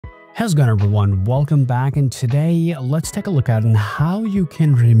How's it going, everyone? Welcome back, and today let's take a look at how you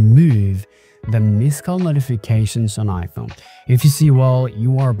can remove the missed call notifications on iPhone. If you see, well,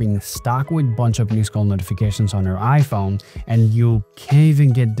 you are being stuck with a bunch of missed call notifications on your iPhone and you can't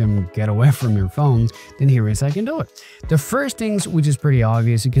even get away from your phone, then here is how you can do it. The first things, which is pretty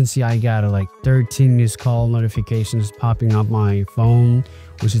obvious, you can see I got like 13 missed call notifications popping up my phone,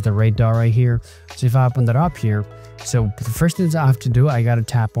 which is the red dot right here. So if I open that up here, so the first things I have to do, I gotta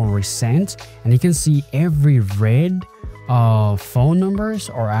tap on resend, and you can see every red phone numbers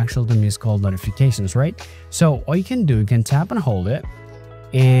are actually the missed call notifications, right? So all you can do, you can tap and hold it,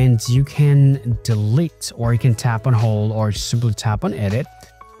 and you can delete, or you can tap and hold, or simply tap on edit,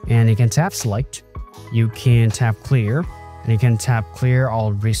 and you can tap select, you can tap clear, and you can tap clear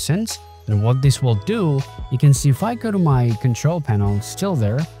all recent. And what this will do, you can see if I go to my control panel, it's still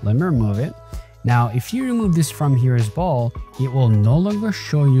there. Let me remove it. Now, if you remove this from here as well, it will no longer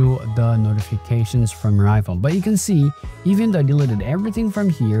show you the notifications from your iPhone. But you can see, even though I deleted everything from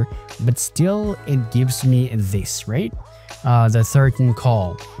here, but still it gives me this, right? The 13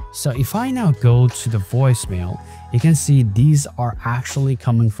 call. So if I now go to the voicemail, you can see these are actually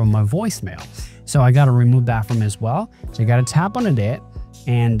coming from my voicemail. So I got to remove that from as well. So you got to tap on it,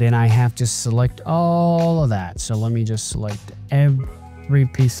 and then I have to select all of that. So let me just select every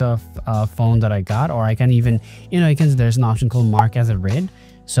piece of phone that I got, or I can even, there's an option called mark as a read.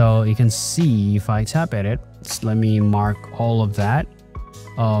 So you can see if I tap edit, let me mark all of that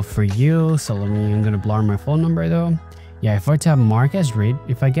for you. So I'm gonna blur my phone number though. Yeah, if I tap mark as read,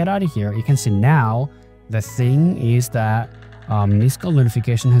 if I get out of here, you can see now the thing is that missed call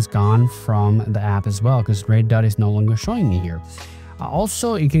notification has gone from the app as well, because red dot is no longer showing me here.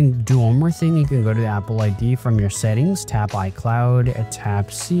 Also, you can do one more thing. You can go to the Apple ID from your settings, tap iCloud,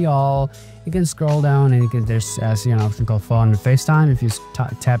 tap see all. You can scroll down, and there's an option called phone and FaceTime. If you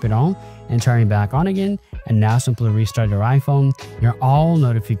tap it on and turn it back on again, and now simply restart your iPhone, your all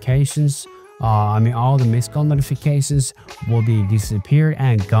notifications, all the missed call notifications will be disappeared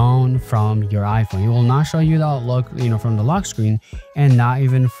and gone from your iPhone. It will not show you the look, from the lock screen, and not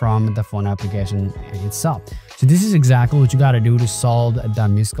even from the phone application itself. So this is exactly what you got to do to solve the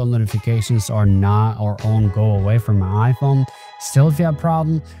missed call notifications or go away from my iPhone. Still, if you have a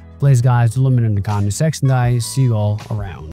problem, please guys, let me know in the comment section, guys. See you all around.